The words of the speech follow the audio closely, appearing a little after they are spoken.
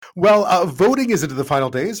Well, voting is into the final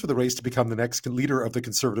days for the race to become the next leader of the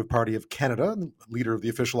Conservative Party of Canada, leader of the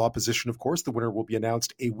official opposition, of course. The winner will be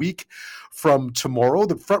announced a week from tomorrow.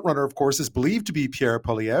 The frontrunner, of course, is believed to be Pierre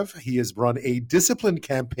Poilievre. He has run a disciplined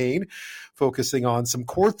campaign focusing on some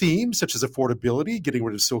core themes such as affordability, getting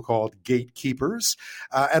rid of so-called gatekeepers,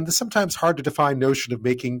 and the sometimes hard to define notion of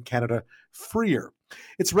making Canada freer.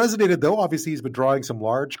 It's resonated, though. Obviously, he's been drawing some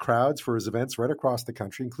large crowds for his events right across the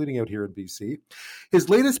country, including out here in BC. His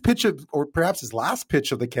latest pitch, or perhaps his last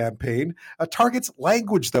pitch of the campaign, targets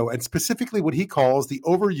language, though, and specifically what he calls the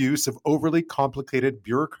overuse of overly complicated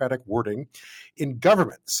bureaucratic wording in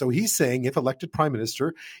government. So he's saying if elected prime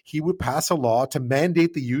minister, he would pass a law to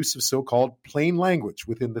mandate the use of so-called plain language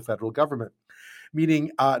within the federal government,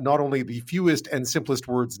 meaning not only the fewest and simplest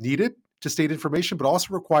words needed to state information, but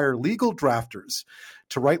also require legal drafters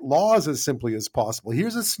to write laws as simply as possible.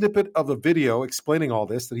 Here's a snippet of a video explaining all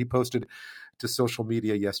this that he posted to social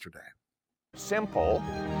media yesterday. Simple,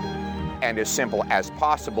 and as simple as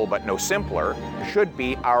possible, but no simpler, should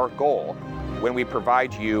be our goal when we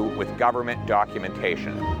provide you with government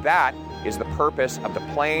documentation. That is the purpose of the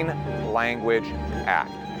Plain Language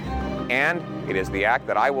Act. And it is the act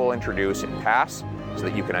that I will introduce and pass so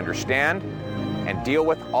that you can understand and deal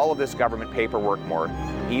with all of this government paperwork more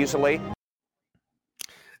easily.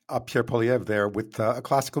 Pierre Poilievre there with a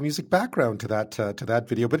classical music background to that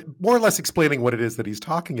video, but more or less explaining what it is that he's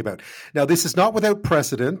talking about. Now, this is not without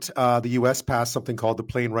precedent. The U.S. passed something called the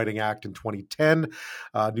Plain Writing Act in 2010.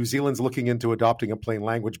 New Zealand's looking into adopting a plain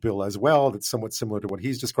language bill as well that's somewhat similar to what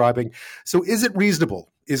he's describing. So is it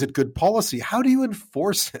reasonable? Is it good policy? How do you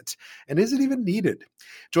enforce it? And is it even needed?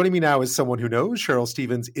 Joining me now is someone who knows. Cheryl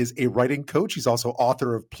Stephens is a writing coach. She's also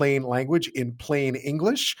author of Plain Language in Plain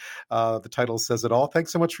English. The title says it all.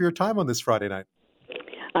 Thanks so much for your time on this Friday night.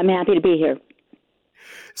 I'm happy to be here.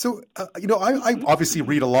 So, I obviously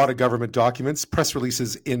read a lot of government documents, press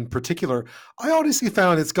releases in particular. I honestly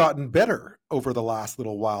found it's gotten better over the last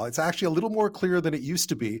little while. It's actually a little more clear than it used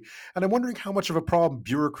to be. And I'm wondering how much of a problem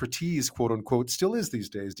bureaucratese, quote unquote, still is these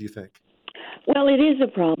days, do you think? Well, it is a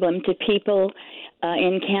problem to people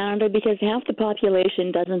in Canada because half the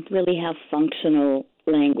population doesn't really have functional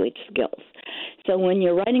language skills. So when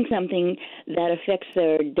you're writing something that affects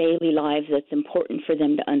their daily lives that's important for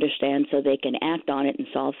them to understand so they can act on it and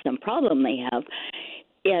solve some problem they have,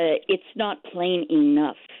 it's not plain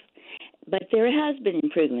enough. But there has been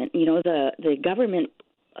improvement. You know, the government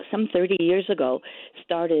some 30 years ago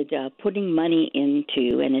started putting money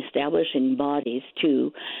into and establishing bodies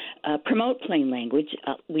to promote plain language.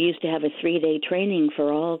 We used to have a 3-day training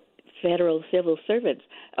for all federal civil servants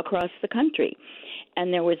across the country.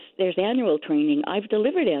 And there's annual training. I've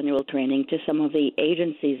delivered annual training to some of the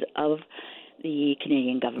agencies of the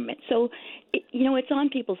Canadian government. So, it's on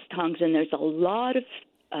people's tongues, and there's a lot of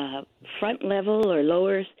front level or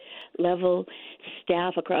lower level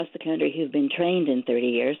staff across the country who've been trained in 30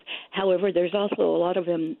 years. However, there's also a lot of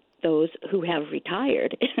them, those who have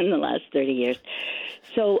retired in the last 30 years.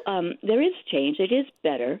 So there is change. It is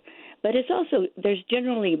better. But it's also, there's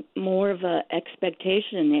generally more of an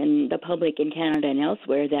expectation in the public in Canada and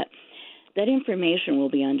elsewhere that information will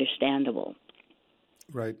be understandable.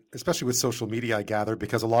 Right. Especially with social media, I gather,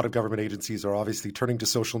 because a lot of government agencies are obviously turning to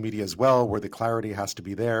social media as well, where the clarity has to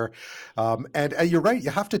be there. And you're right. You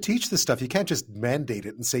have to teach this stuff. You can't just mandate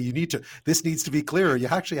it and say this needs to be clearer. You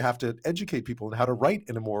actually have to educate people on how to write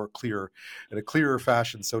in a clearer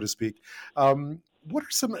fashion, so to speak. What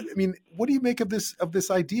do you make of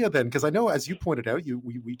this idea then? Because I know, as you pointed out,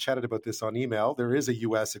 we chatted about this on email. There is a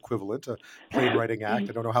U.S. equivalent, a Plain Writing Act.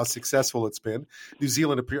 I don't know how successful it's been. New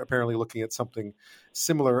Zealand apparently looking at something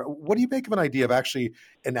similar. What do you make of an idea of actually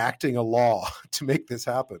enacting a law to make this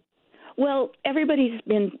happen? Well, everybody's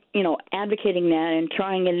been, advocating that and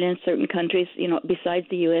trying it in certain countries. Besides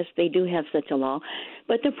the U.S., they do have such a law.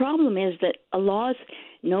 But the problem is that a law's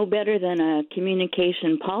no better than a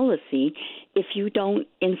communication policy if you don't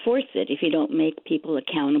enforce it, if you don't make people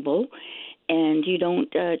accountable and you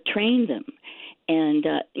don't train them. And,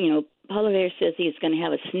 Poilievre says he's going to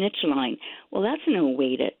have a snitch line. Well, that's no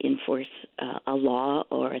way to enforce a law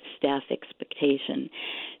or a staff expectation.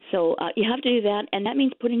 So you have to do that, and that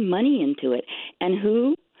means putting money into it. And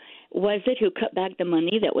who was it who cut back the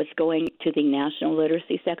money that was going to the National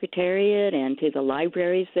Literacy Secretariat and to the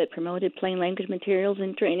libraries that promoted plain language materials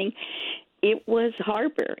and training? It was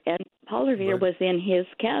Harper, and Poilievre was in his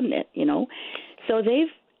cabinet, So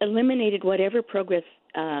they've eliminated whatever progress,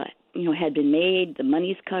 had been made. The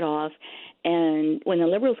money's cut off. And when the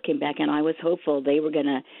Liberals came back, and I was hopeful they were going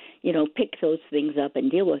to, pick those things up and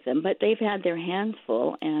deal with them, but they've had their hands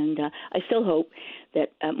full, and I still hope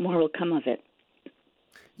that more will come of it.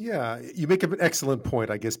 Yeah, you make an excellent point,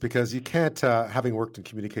 I guess, because you can't, having worked in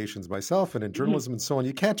communications myself and in journalism and so on,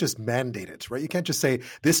 you can't just mandate it, right? You can't just say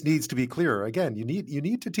this needs to be clear. Again, you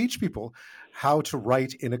need to teach people how to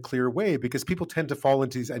write in a clear way because people tend to fall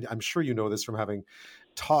into these. And I'm sure you know this from having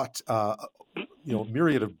taught,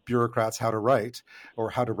 myriad of bureaucrats how to write or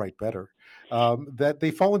how to write better. That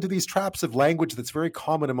they fall into these traps of language that's very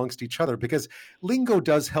common amongst each other because lingo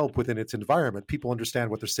does help within its environment. People understand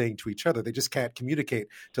what they're saying to each other. They just can't communicate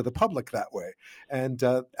to the public that way. And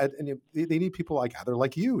they need people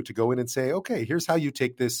like you to go in and say, okay, here's how you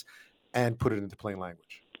take this and put it into plain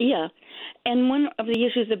language. Yeah. And one of the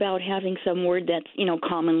issues about having some word that's,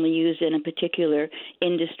 commonly used in a particular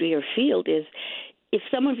industry or field is if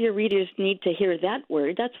some of your readers need to hear that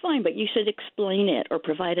word, that's fine, but you should explain it or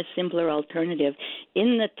provide a simpler alternative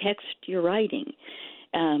in the text you're writing.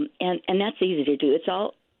 And that's easy to do. It's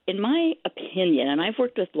all, in my opinion, and I've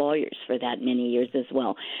worked with lawyers for that many years as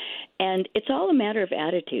well, and it's all a matter of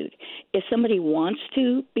attitude. If somebody wants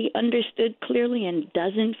to be understood clearly and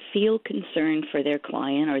doesn't feel concerned for their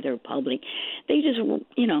client or their public, they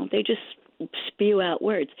just spew out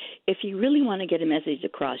words. If you really want to get a message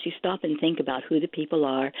across, you stop and think about who the people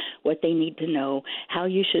are, what they need to know, how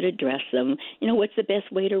you should address them, what's the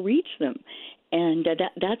best way to reach them. And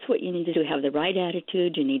that's what you need to do, have the right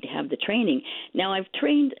attitude. You need to have the training. Now, I've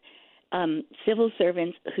trained civil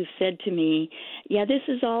servants who said to me, yeah, this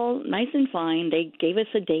is all nice and fine. They gave us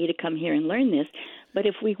a day to come here and learn this. But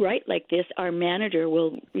if we write like this, our manager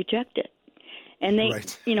will reject it. And they,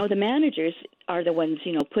 Right. The managers are the ones,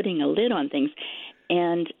 putting a lid on things.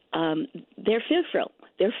 And they're fearful.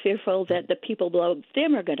 They're fearful that the people below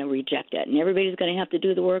them are going to reject it, and everybody's going to have to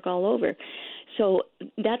do the work all over. So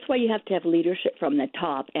that's why you have to have leadership from the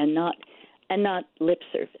top and not lip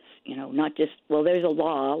service. Not just, well, there's a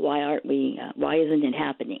law. Why aren't we? Why isn't it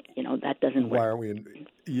happening? That doesn't work. Why aren't we?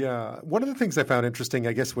 Yeah. One of the things I found interesting,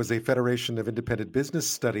 I guess, was a Federation of Independent Business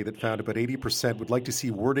study that found about 80% would like to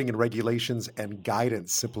see wording and regulations and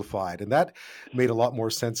guidance simplified. And that made a lot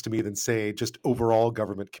more sense to me than, say, just overall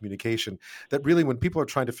government communication. That really, when people are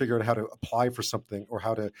trying to figure out how to apply for something or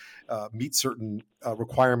how to meet certain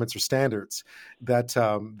requirements or standards,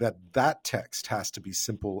 that text has to be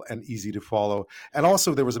simple and easy to follow. And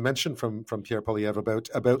also, there was a mention from Pierre Poilievre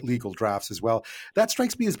about legal drafts as well. That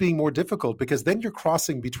strikes me as being more difficult because then you're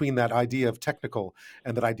crossing between that idea of technical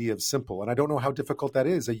and that idea of simple. And I don't know how difficult that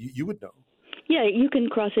is. You would know. Yeah, you can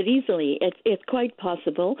cross it easily. It's quite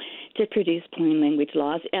possible to produce plain language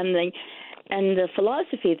laws. And the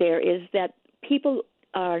philosophy there is that people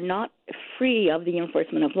are not free of the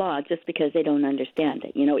enforcement of law just because they don't understand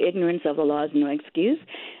it. Ignorance of the law is no excuse,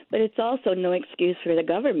 but it's also no excuse for the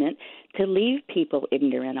government to leave people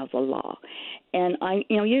ignorant of the law. And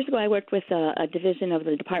years ago I worked with a division of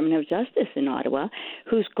the Department of Justice in Ottawa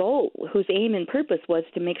whose aim and purpose was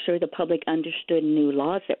to make sure the public understood new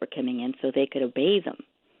laws that were coming in so they could obey them.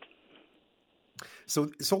 So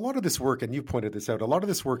a lot of this work, and you pointed this out, a lot of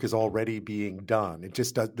this work is already being done. It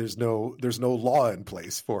just there's no law in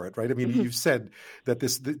place for it, right? I mean, You've said that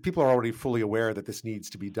people are already fully aware that this needs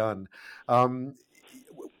to be done.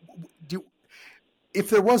 If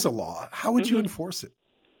there was a law, how would you enforce it?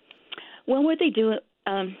 Well, what they do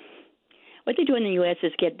in the U.S.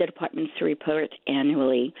 is get the departments to report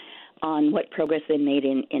annually on what progress they made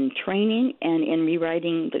in training and in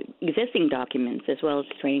rewriting the existing documents, as well as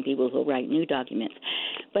training people who write new documents.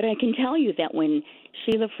 But I can tell you that when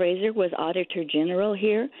Sheila Fraser was Auditor General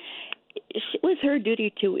here, it was her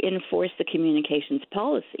duty to enforce the communications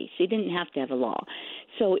policy. She didn't have to have a law.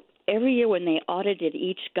 So every year when they audited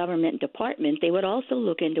each government department, they would also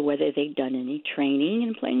look into whether they'd done any training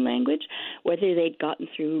in plain language, whether they'd gotten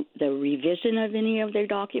through the revision of any of their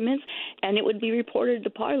documents, and it would be reported to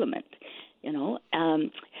Parliament,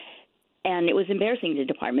 and it was embarrassing to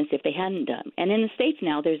departments if they hadn't done. And in the States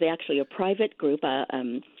now, there's actually a private group,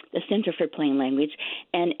 the Center for Plain Language,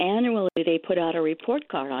 and annually they put out a report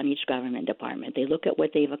card on each government department. They look at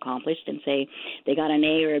what they've accomplished and say they got an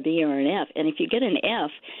A or a B or an F. And if you get an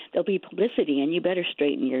F, there'll be publicity, and you better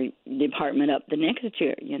straighten your department up the next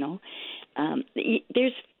year,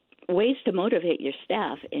 There's ways to motivate your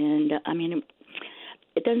staff, and,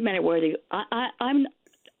 it doesn't matter where I'm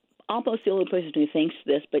almost the only person who thinks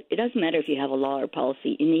this, but it doesn't matter if you have a law or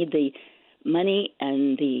policy. You need the money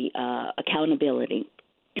and the accountability.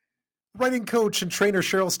 Writing coach and trainer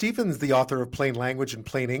Cheryl Stephens, the author of Plain Language and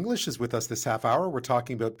Plain English, is with us this half hour. We're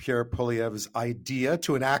talking about Pierre Poilievre's idea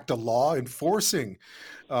to enact a law enforcing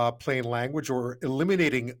plain language or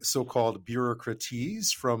eliminating so-called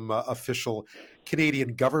bureaucratese from official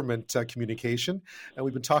Canadian government communication. And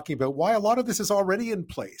we've been talking about why a lot of this is already in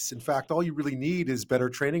place. In fact, all you really need is better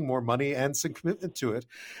training, more money, and some commitment to it,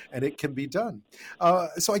 and it can be done.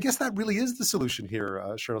 So I guess that really is the solution here,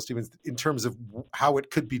 Cheryl Stephens, in terms of how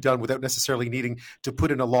it could be done without necessarily needing to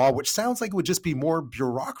put in a law, which sounds like it would just be more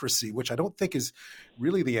bureaucracy, which I don't think is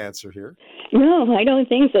really the answer here. No, I don't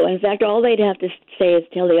think so. In fact, all they'd have to say is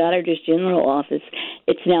tell the Auditor's General Office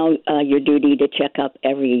it's now your duty to check up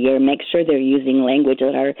every year, make sure they're using language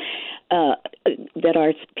that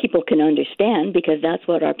our people can understand, because that's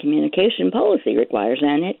what our communication policy requires,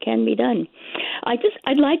 and it can be done.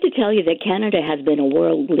 I'd like to tell you that Canada has been a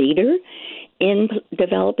world leader in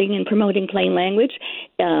developing and promoting plain language.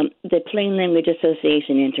 The Plain Language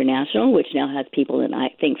Association International, which now has people in, I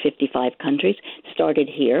think, 55 countries, started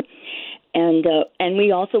here. And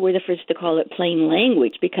we also were the first to call it plain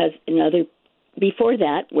language, because before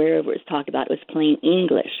that, where it was talked about, it was plain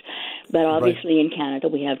English. But obviously in Canada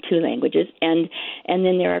we have two languages, and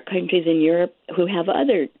then there are countries in Europe who have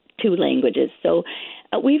other two languages. So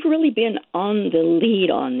we've really been on the lead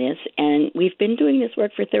on this, and we've been doing this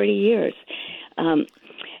work for 30 years.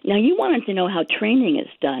 Now, you wanted to know how training is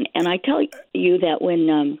done, and I tell you that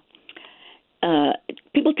when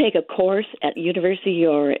people take a course at university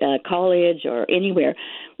or college or anywhere,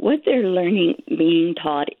 what they're being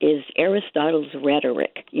taught is Aristotle's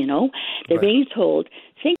rhetoric, They're being told,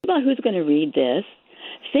 think about who's going to read this,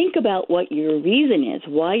 think about what your reason is,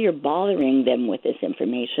 why you're bothering them with this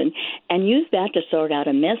information, and use that to sort out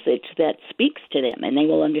a message that speaks to them, and they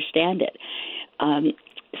will understand it.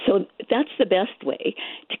 So that's the best way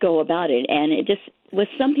to go about it. And it just, with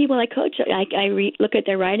some people I coach, I look at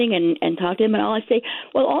their writing and talk to them, and all I say,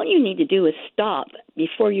 well, all you need to do is stop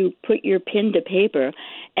before you put your pen to paper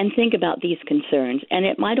and think about these concerns. And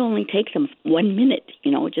it might only take them 1 minute,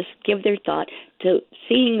 just give their thought to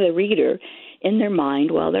seeing the reader in their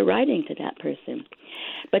mind while they're writing to that person.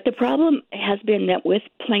 But the problem has been that with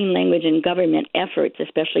plain language and government efforts,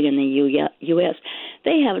 especially in the U.S.,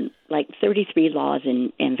 they have like 33 laws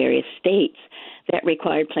in various states that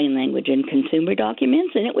required plain language in consumer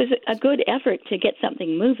documents, and it was a good effort to get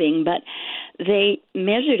something moving, but they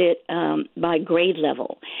measured it by grade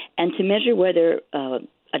level. And to measure whether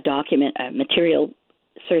a document, a material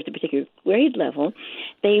serves a particular grade level,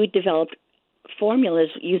 they developed formulas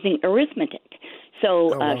using arithmetic.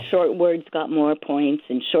 So short words got more points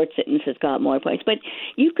and short sentences got more points. But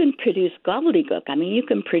you can produce gobbledygook. I mean, you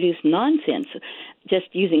can produce nonsense just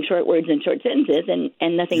using short words and short sentences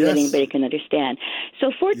and nothing that anybody can understand.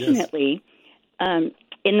 So fortunately,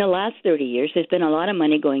 in the last 30 years, there's been a lot of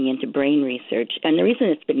money going into brain research. And the reason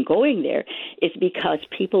it's been going there is because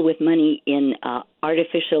people with money in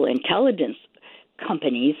artificial intelligence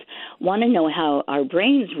companies want to know how our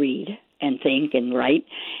brains read and think and write,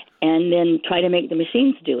 and then try to make the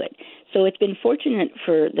machines do it. So it's been fortunate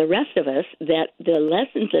for the rest of us that the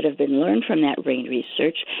lessons that have been learned from that brain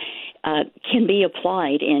research can be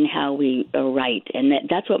applied in how we write. And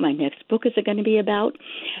that's what my next book is going to be about,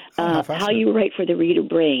 how you write for the reader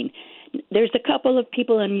brain. There's a couple of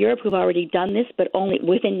people in Europe who've already done this, but only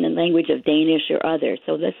within the language of Danish or others.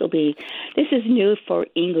 So this is new for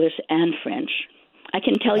English and French. I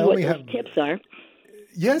can tell you what those tips are.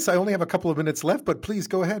 Yes, I only have a couple of minutes left, but please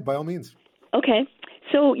go ahead, by all means. Okay.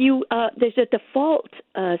 So there's a default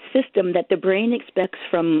system that the brain expects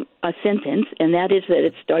from a sentence, and that is that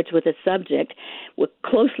it starts with a subject,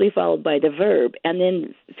 closely followed by the verb, and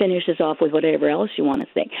then finishes off with whatever else you want to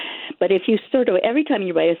say. But if you every time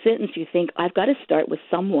you write a sentence, you think, I've got to start with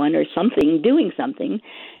someone or something doing something,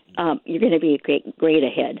 you're going to be great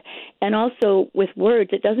ahead. And also with words,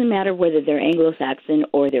 it doesn't matter whether they're Anglo-Saxon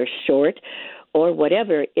or they're short or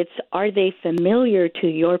whatever, are they familiar to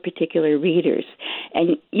your particular readers?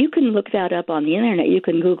 And you can look that up on the internet. You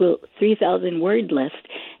can Google 3,000 word list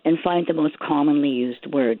and find the most commonly used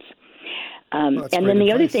words. And then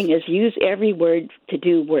the other thing is use every word to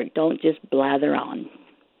do work. Don't just blather on.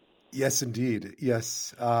 Yes, indeed.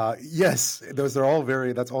 Yes. Yes. That's all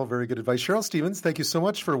very good advice. Cheryl Stephens, thank you so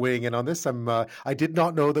much for weighing in on this. I did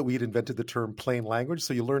not know that we had invented the term plain language.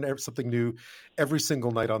 So you learn something new every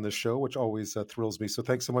single night on this show, which always thrills me. So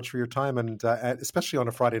thanks so much for your time, and especially on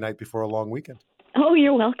a Friday night before a long weekend. Oh,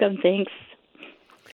 you're welcome. Thanks.